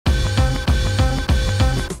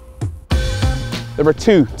There are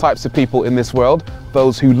two types of people in this world,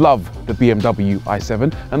 those who love the BMW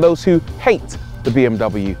i7 and those who hate the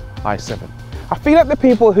BMW i7. I feel like the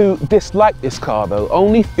people who dislike this car though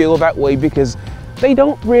only feel that way because they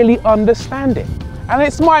don't really understand it. And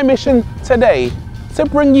it's my mission today to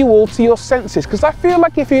bring you all to your senses, because I feel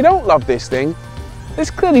like if you don't love this thing,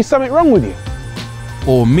 there's clearly something wrong with you.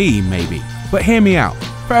 Or me, maybe. But hear me out.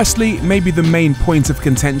 Firstly, maybe the main point of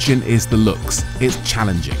contention is the looks. It's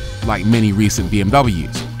challenging, like many recent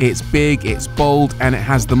BMWs. It's big, it's bold, and it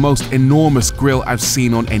has the most enormous grille I've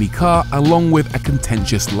seen on any car, along with a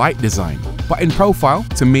contentious light design. But in profile,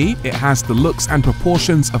 to me, it has the looks and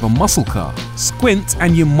proportions of a muscle car. Squint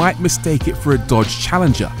and you might mistake it for a Dodge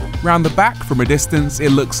Challenger. Round the back, from a distance,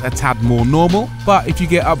 it looks a tad more normal, but if you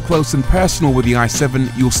get up close and personal with the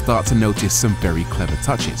i7, you'll start to notice some very clever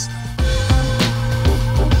touches.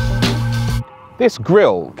 This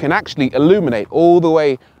grille can actually illuminate all the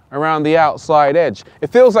way around the outside edge. It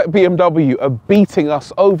feels like BMW are beating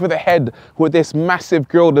us over the head with this massive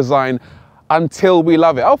grille design until we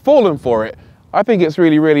love it. I've fallen for it. I think it's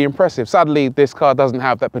really, really impressive. Sadly, this car doesn't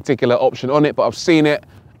have that particular option on it, but I've seen it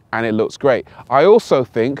and it looks great. I also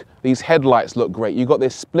think these headlights look great. You've got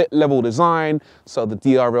this split level design, so the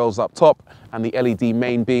DRL's up top and the LED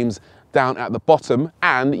main beams down at the bottom,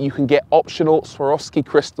 and you can get optional Swarovski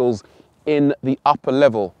crystals in the upper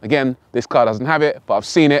level. Again, this car doesn't have it, but I've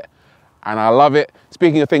seen it and I love it.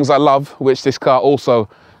 Speaking of things I love, which this car also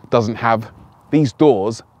doesn't have, these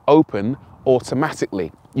doors open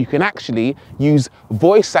automatically. You can actually use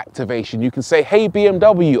voice activation. You can say, hey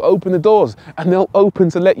BMW, open the doors, and they'll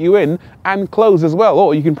open to let you in and close as well.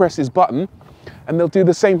 Or you can press this button and they'll do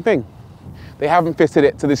the same thing. They haven't fitted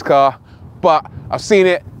it to this car, but I've seen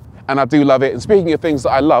it and I do love it. And speaking of things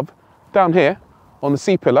that I love, down here on the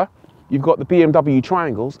C-pillar, you've got the BMW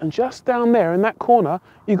triangles, and just down there in that corner,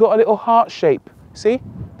 you've got a little heart shape. See?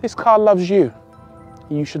 This car loves you.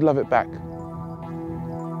 You should love it back.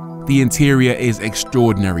 The interior is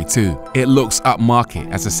extraordinary too. It looks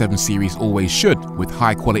upmarket, as a 7 Series always should, with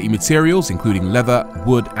high quality materials including leather,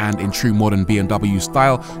 wood, and in true modern BMW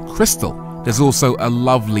style, crystal. There's also a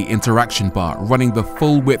lovely interaction bar running the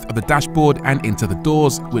full width of the dashboard and into the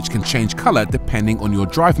doors, which can change color depending on your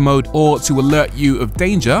drive mode, or to alert you of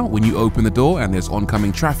danger when you open the door and there's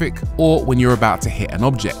oncoming traffic, or when you're about to hit an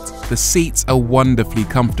object. The seats are wonderfully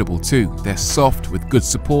comfortable too. They're soft with good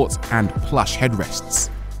support and plush headrests.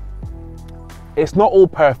 It's not all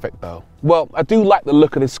perfect though. Well, I do like the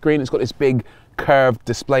look of this screen. It's got this big curved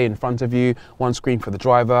display in front of you, one screen for the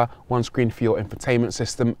driver, one screen for your infotainment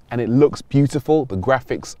system, and it looks beautiful. The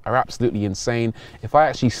graphics are absolutely insane. If I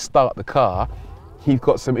actually start the car, you've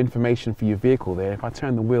got some information for your vehicle there. If I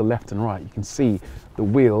turn the wheel left and right, you can see the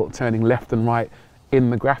wheel turning left and right in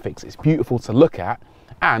the graphics. It's beautiful to look at,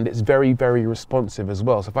 and it's very, very responsive as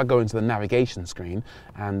well. So if I go into the navigation screen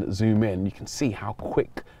and zoom in, you can see how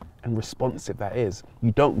quick and responsive that is.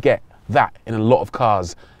 You don't get that in a lot of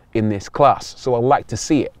cars in this class, so I like to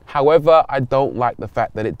see it. However, I don't like the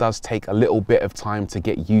fact that it does take a little bit of time to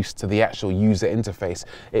get used to the actual user interface.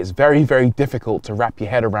 It's very, very difficult to wrap your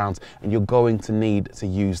head around, and you're going to need to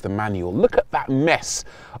use the manual. Look at that mess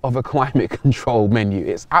of a climate control menu.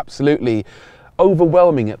 It's absolutely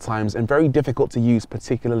overwhelming at times and very difficult to use,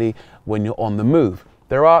 particularly when you're on the move.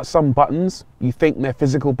 There are some buttons, you think they're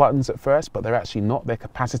physical buttons at first, but they're actually not, they're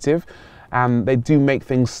capacitive. And they do make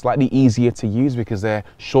things slightly easier to use because they're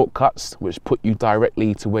shortcuts which put you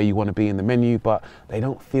directly to where you want to be in the menu, but they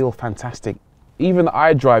don't feel fantastic. Even the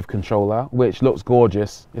iDrive controller, which looks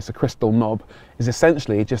gorgeous, it's a crystal knob, is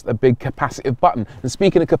essentially just a big capacitive button. And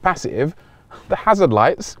speaking of capacitive, the hazard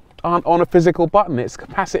lights aren't on a physical button, it's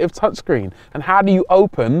capacitive touchscreen. And how do you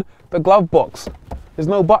open the glove box? There's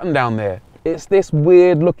no button down there. It's this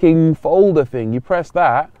weird looking folder thing. You press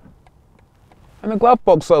that, and the glove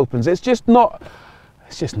box opens. It's just not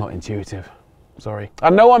intuitive. Sorry. I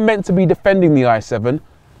know I'm meant to be defending the i7,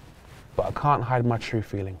 but I can't hide my true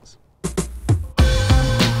feelings.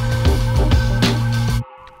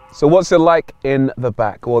 So what's it like in the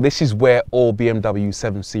back? Well, this is where all BMW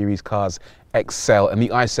 7 Series cars excel, and the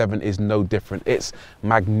i7 is no different. It's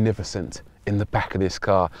magnificent in the back of this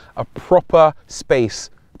car. A proper space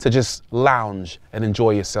to just lounge and enjoy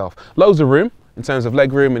yourself. Loads of room in terms of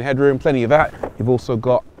leg room and headroom, plenty of that. You've also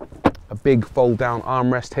got a big fold down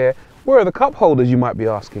armrest here. Where are the cup holders, you might be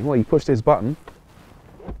asking? Well, you push this button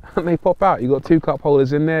and they pop out. You've got 2 cup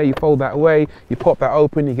holders in there, you fold that away, you pop that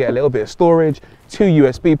open, you get a little bit of storage, 2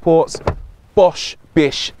 USB ports. Bosh,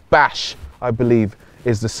 bish, bash, I believe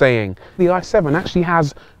is the saying. The i7 actually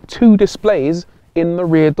has 2 displays in the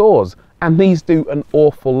rear doors. And these do an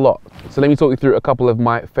awful lot. So let me talk you through a couple of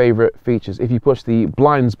my favorite features. If you push the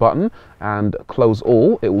blinds button and close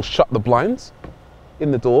all, it will shut the blinds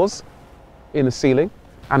in the doors, in the ceiling,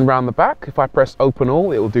 and round the back. If I press open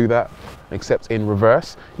all, it will do that, except in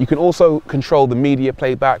reverse. You can also control the media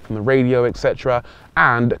playback from the radio, etc.,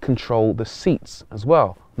 and control the seats as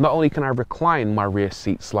well. Not only can I recline my rear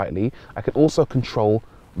seat slightly, I can also control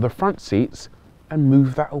the front seats and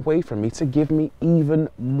move that away from me to give me even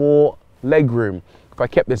more leg room. If I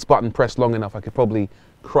kept this button pressed long enough, I could probably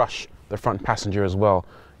crush the front passenger as well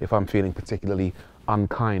if I'm feeling particularly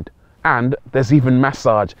unkind. And there's even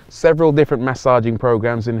massage. Several different massaging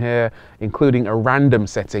programs in here, including a random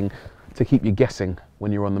setting to keep you guessing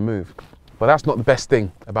when you're on the move. But that's not the best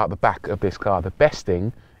thing about the back of this car. The best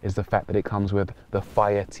thing is the fact that it comes with the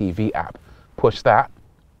Fire TV app. Push that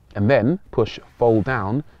and then push fold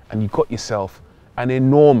down and you've got yourself an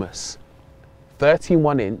enormous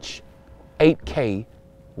 31-inch 8K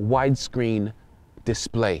widescreen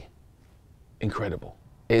display. Incredible.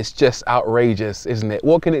 It's just outrageous, isn't it?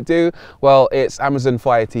 What can it do? Well, it's Amazon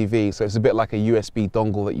Fire TV, so it's a bit like a USB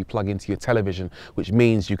dongle that you plug into your television, which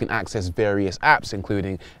means you can access various apps,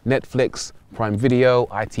 including Netflix, Prime Video,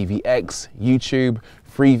 ITVX, YouTube,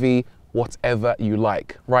 Freevee, whatever you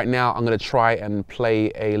like. Right now, I'm gonna try and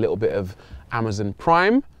play a little bit of Amazon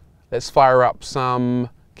Prime. Let's fire up some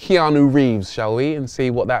Keanu Reeves, shall we, and see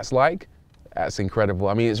what that's like. That's incredible.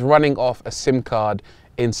 I mean, it's running off a SIM card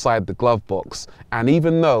inside the glove box, and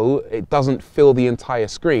even though it doesn't fill the entire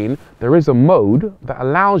screen, there is a mode that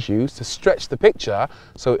allows you to stretch the picture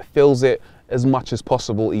so it fills it as much as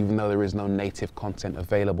possible, even though there is no native content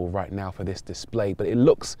available right now for this display. But it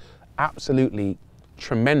looks absolutely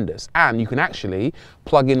tremendous, and you can actually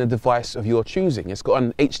plug in a device of your choosing. It's got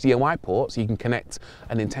an HDMI port, so you can connect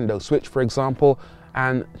a Nintendo Switch, for example,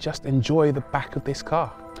 and just enjoy the back of this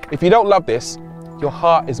car. If you don't love this, your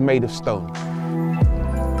heart is made of stone.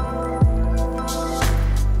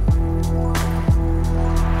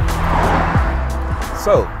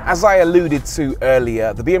 So, as I alluded to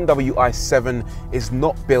earlier, the BMW i7 is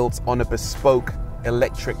not built on a bespoke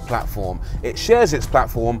electric platform. It shares its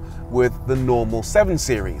platform with the normal 7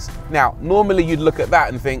 Series. Now, normally you'd look at that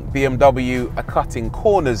and think BMW are cutting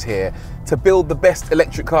corners here. To build the best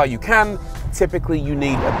electric car you can, typically you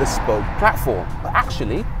need a bespoke platform. But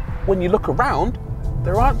actually, when you look around,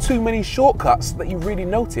 there aren't too many shortcuts that you really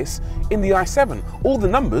notice in the i7. All the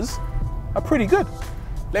numbers are pretty good.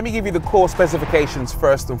 Let me give you the core specifications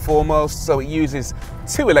first and foremost. So it uses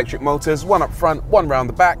 2 electric motors, one up front, one round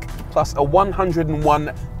the back, plus a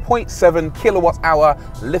 101.7 kilowatt hour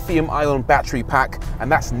lithium-ion battery pack, and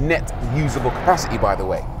that's net usable capacity, by the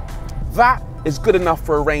way. That is good enough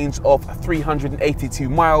for a range of 382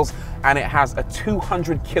 miles, and it has a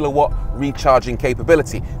 200 kilowatt recharging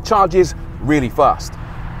capability. Charges really fast.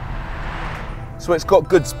 So it's got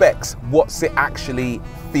good specs. What's it actually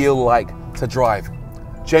feel like to drive?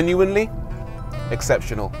 Genuinely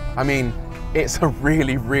exceptional. I mean, it's a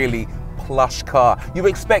really, really plush car. You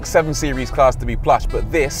expect 7 Series cars to be plush,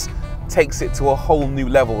 but this takes it to a whole new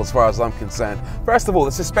level as far as I'm concerned. First of all,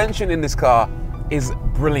 the suspension in this car is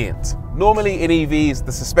brilliant. Normally in EVs,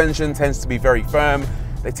 the suspension tends to be very firm.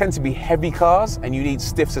 They tend to be heavy cars and you need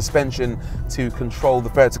stiff suspension to control the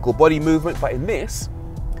vertical body movement, but in this,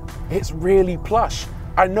 it's really plush.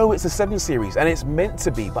 I know it's a 7 Series and it's meant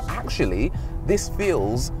to be, but actually this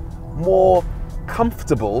feels more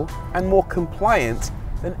comfortable and more compliant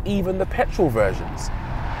than even the petrol versions.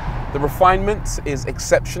 The refinement is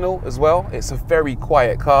exceptional as well. It's a very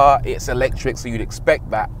quiet car. It's electric, so you'd expect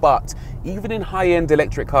that. But even in high-end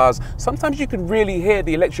electric cars, sometimes you can really hear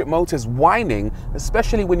the electric motors whining,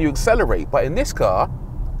 especially when you accelerate. But in this car,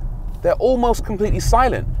 they're almost completely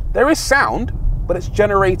silent. There is sound, but it's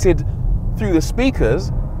generated through the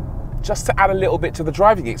speakers just to add a little bit to the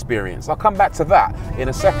driving experience. I'll come back to that in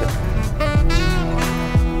a second.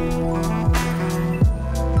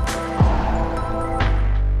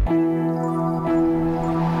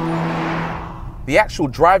 The actual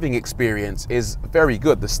driving experience is very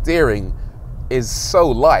good. The steering is so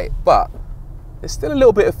light, but there's still a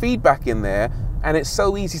little bit of feedback in there, and it's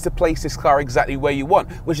so easy to place this car exactly where you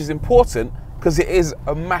want, which is important because it is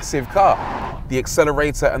a massive car. The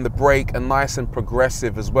accelerator and the brake are nice and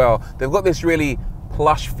progressive as well. They've got this really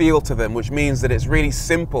plush feel to them, which means that it's really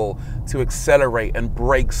simple to accelerate and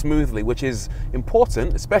brake smoothly, which is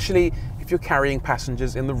important, especially if you're carrying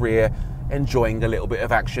passengers in the rear, enjoying a little bit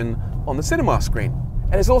of action on the cinema screen.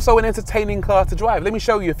 And it's also an entertaining car to drive. Let me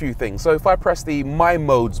show you a few things. So if I press the My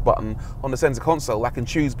Modes button on the center console, I can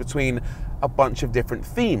choose between a bunch of different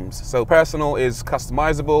themes. So personal is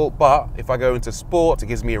customizable, but if I go into sport, it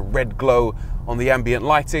gives me a red glow on the ambient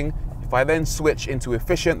lighting. If I then switch into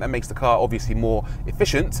efficient, that makes the car obviously more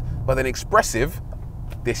efficient, but then expressive,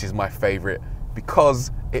 this is my favorite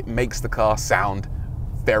because it makes the car sound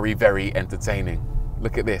very, very entertaining.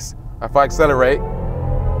 Look at this. If I accelerate,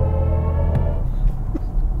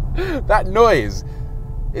 that noise,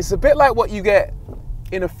 it's a bit like what you get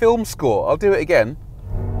in a film score. I'll do it again.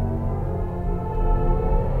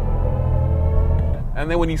 And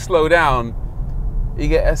then when you slow down, you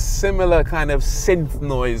get a similar kind of synth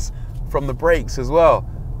noise from the brakes as well.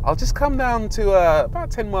 I'll just come down to about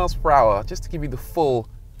 10 miles per hour just to give you the full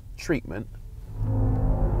treatment.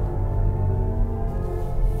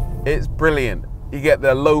 It's brilliant. You get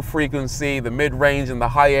the low frequency, the mid-range, and the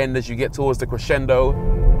high end as you get towards the crescendo.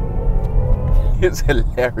 It's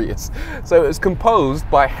hilarious. So it was composed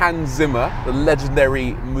by Hans Zimmer, the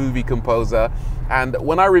legendary movie composer. And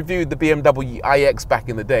when I reviewed the BMW iX back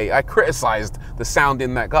in the day, I criticized the sound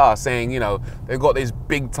in that car, saying, you know, they've got this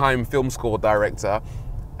big-time film score director,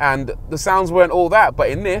 and the sounds weren't all that. But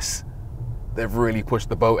in this, they've really pushed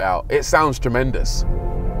the boat out. It sounds tremendous.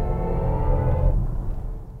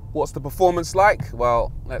 What's the performance like?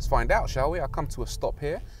 Well, let's find out, shall we? I'll come to a stop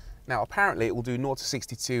here. Now, apparently it will do 0 to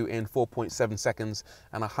 62 in 4.7 seconds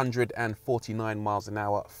and 149 miles an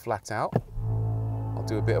hour flat out. I'll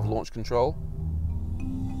do a bit of launch control.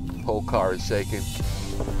 The whole car is shaking.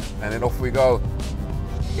 And then off we go.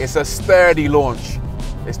 It's a sturdy launch.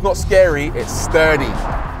 It's not scary, it's sturdy.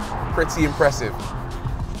 Pretty impressive.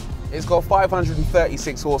 It's got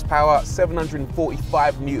 536 horsepower,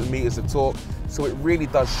 745 Newton meters of torque, so it really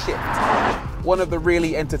does shift. One of the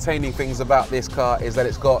really entertaining things about this car is that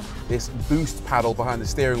it's got this boost paddle behind the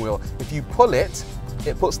steering wheel. If you pull it,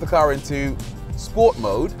 it puts the car into sport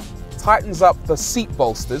mode, tightens up the seat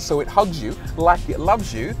bolsters so it hugs you like it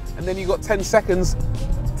loves you, and then you've got 10 seconds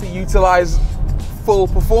to utilize full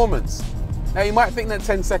performance. Now you might think that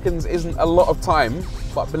 10 seconds isn't a lot of time,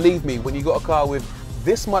 but believe me, when you've got a car with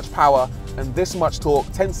this much power and this much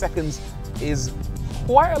torque, 10 seconds is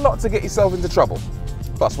quite a lot to get yourself into trouble.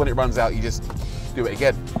 Plus, when it runs out, you just do it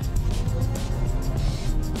again.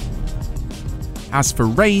 As for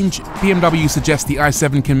range, BMW suggests the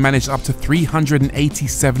i7 can manage up to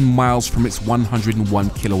 387 miles from its 101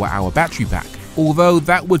 kilowatt-hour battery pack, although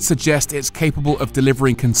that would suggest it's capable of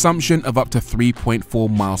delivering consumption of up to 3.4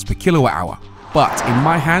 miles per kilowatt-hour. But in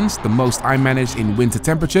my hands, the most I managed in winter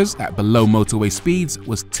temperatures at below motorway speeds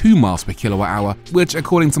was 2 miles per kilowatt hour, which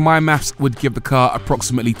according to my maths would give the car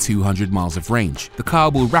approximately 200 miles of range. The car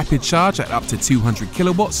will rapid charge at up to 200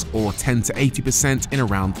 kilowatts or 10 to 80% in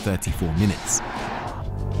around 34 minutes.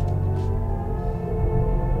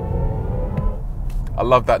 I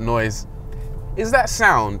love that noise. Is that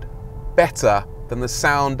sound better than the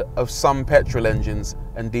sound of some petrol engines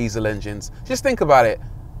and diesel engines? Just think about it.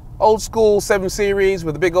 Old school 7 Series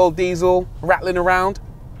with a big old diesel rattling around,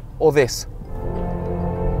 or this?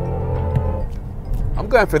 I'm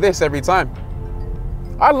going for this every time.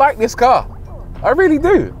 I like this car. I really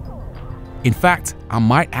do. In fact, I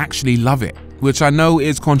might actually love it, which I know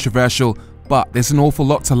is controversial, but there's an awful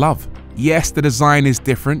lot to love. Yes, the design is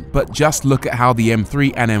different, but just look at how the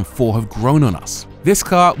M3 and M4 have grown on us. This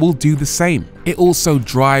car will do the same. It also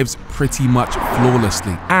drives pretty much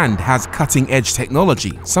flawlessly and has cutting-edge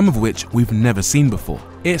technology, some of which we've never seen before.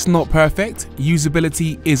 It's not perfect,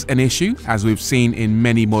 usability is an issue, as we've seen in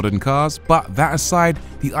many modern cars, but that aside,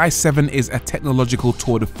 the i7 is a technological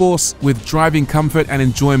tour de force with driving comfort and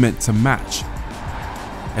enjoyment to match.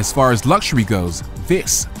 As far as luxury goes,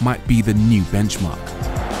 this might be the new benchmark.